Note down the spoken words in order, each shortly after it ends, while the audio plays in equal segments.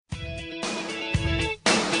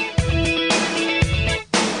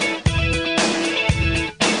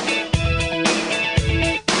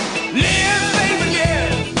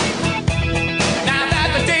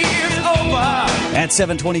At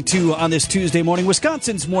 7:22 on this Tuesday morning,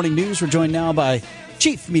 Wisconsin's Morning News. We're joined now by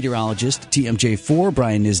Chief Meteorologist, TMJ4,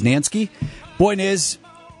 Brian Niznansky. Boy, Niz,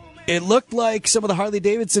 it looked like some of the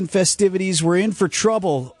Harley-Davidson festivities were in for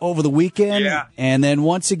trouble over the weekend. Yeah. And then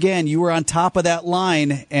once again, you were on top of that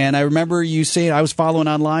line. And I remember you saying, I was following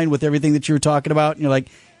online with everything that you were talking about. And you're like,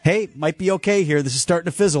 hey, might be okay here. This is starting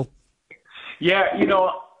to fizzle. Yeah,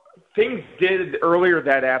 things did earlier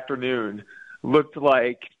that afternoon looked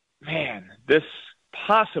like, man, this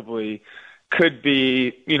possibly could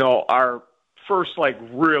be, our first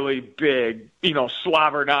really big,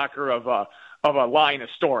 slobber knocker of a line of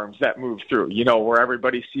storms that move through, where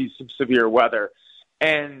everybody sees some severe weather.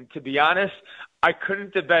 And to be honest, I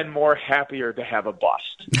couldn't have been more happier to have a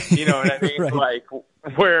bust. You know what I mean? Right.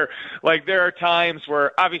 Where there are times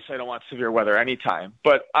where obviously I don't want severe weather anytime,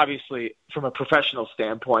 but obviously from a professional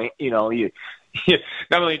standpoint, you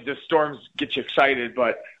not only do storms get you excited,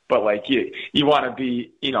 but you want to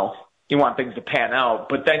be, you want things to pan out.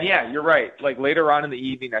 But then, yeah, you're right. Later on in the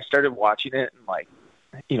evening, I started watching it and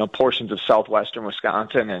portions of southwestern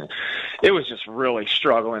Wisconsin, and it was just really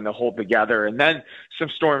struggling to hold together. And then some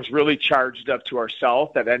storms really charged up to our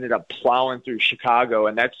south that ended up plowing through Chicago,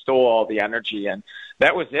 and that stole all the energy. And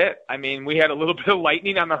that was it. I mean, we had a little bit of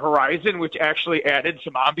lightning on the horizon, which actually added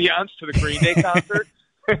some ambiance to the Green Day concert.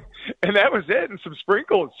 And that was it, and some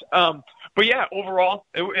sprinkles. But yeah, overall,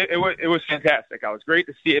 it was fantastic. It was great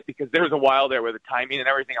to see it because there was a while there with the timing and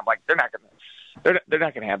everything. I'm like, they're not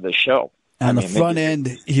gonna have this show. On the front end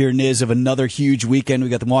here, Niz, of another huge weekend, we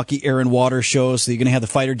got the Milwaukee Air and Water show, so you're going to have the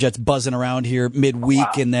fighter jets buzzing around here midweek,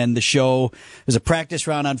 wow. And then the show. There's a practice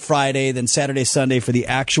round on Friday, then Saturday, Sunday for the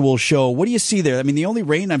actual show. What do you see there? I mean, the only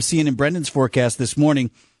rain I'm seeing in Brendan's forecast this morning,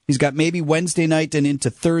 he's got maybe Wednesday night and into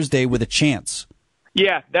Thursday with a chance.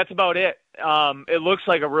 Yeah, that's about it. It looks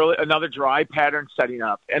like another dry pattern setting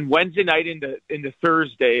up, and Wednesday night into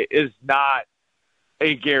Thursday is not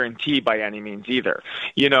a guarantee by any means either.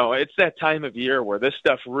 It's that time of year where this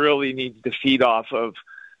stuff really needs to feed off of,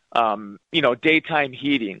 daytime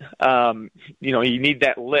heating. You need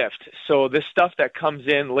that lift. So this stuff that comes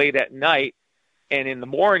in late at night and in the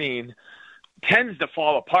morning tends to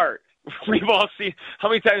fall apart. We've all seen, how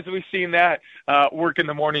many times have we seen that work in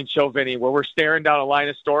the morning show, Vinny, where we're staring down a line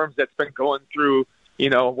of storms that's been going through,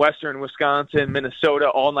 western Wisconsin, Minnesota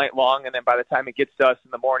all night long, and then by the time it gets to us in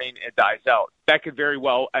the morning, it dies out. That could very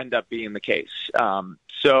well end up being the case.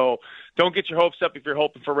 So don't get your hopes up if you're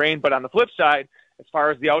hoping for rain. But on the flip side, as far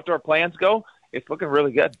as the outdoor plans go, it's looking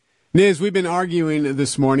really good. Niz, we've been arguing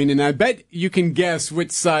this morning, and I bet you can guess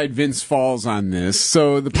which side Vince falls on this.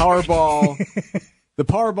 So the Powerball, the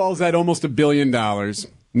Powerball's at almost $1 billion.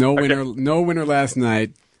 No winner last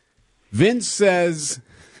night. Vince says,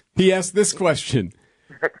 he asked this question.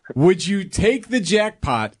 Would you take the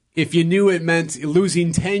jackpot if you knew it meant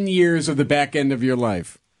losing 10 years of the back end of your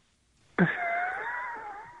life?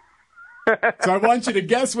 So I want you to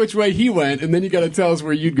guess which way he went, and then you got to tell us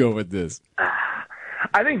where you'd go with this.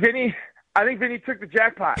 I think Vinny took the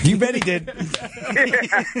jackpot. You bet he did.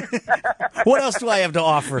 What else do I have to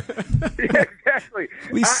offer? Yeah, exactly.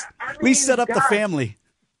 We set up the family.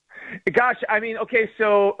 Gosh, okay,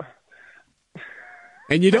 so...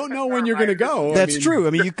 And you don't know when you're going to go. That's true. I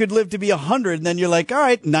mean, you could live to be 100, and then you're like, all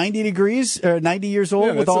right, 90 degrees or 90 years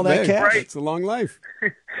old with all that cash. Right. It's a long life.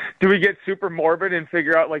 Do we get super morbid and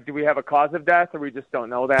figure out, do we have a cause of death, or we just don't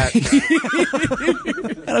know that?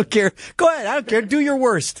 I don't care. Go ahead. I don't care. Do your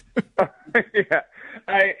worst. Yeah.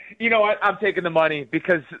 You know what? I'm taking the money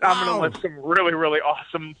because I'm going to live some really, really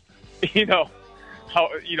awesome,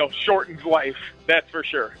 shortened life. That's for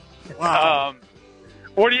sure. Wow.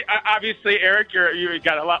 What do you? Obviously, Eric, you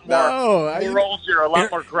got a lot more roles. You're a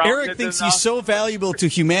lot more grounded. Eric thinks he's so valuable to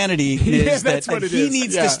humanity that he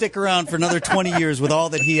needs to stick around for another 20 years with all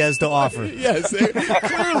that he has to offer. Yes,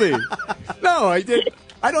 clearly. No, I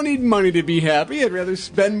don't need money to be happy. I'd rather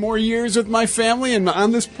spend more years with my family and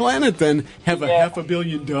on this planet than have $500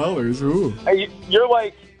 million. Ooh. You're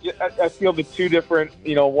like, I feel the two different,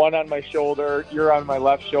 one on my shoulder, you're on my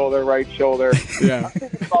left shoulder, right shoulder. Yeah. I'm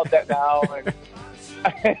thinking about that now, and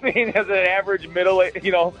as an average middle-aged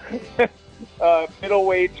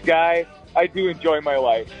guy, I do enjoy my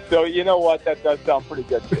life. So you know what? That does sound pretty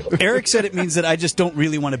good too. Eric said it means that I just don't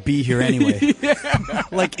really want to be here anyway.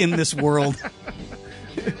 Like in this world.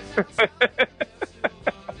 This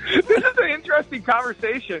is an interesting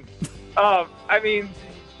conversation. You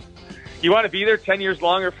want to be there 10 years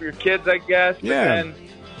longer for your kids, I guess. Yeah.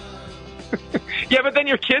 Yeah, but then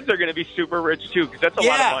your kids are going to be super rich too, because that's a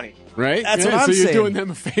lot of money. Right? That's what I'm saying. So you're doing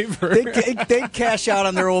them a favor. They'd cash out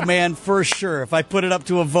on their old man for sure. If I put it up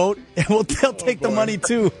to a vote, they'll take the money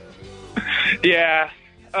too. Yeah.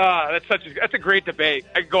 That's a great debate.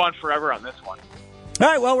 I could go on forever on this one. All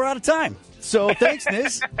right, well, we're out of time. So thanks,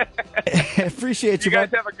 Niz. Appreciate you, You guys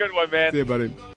bud. have a good one, man. See you, buddy.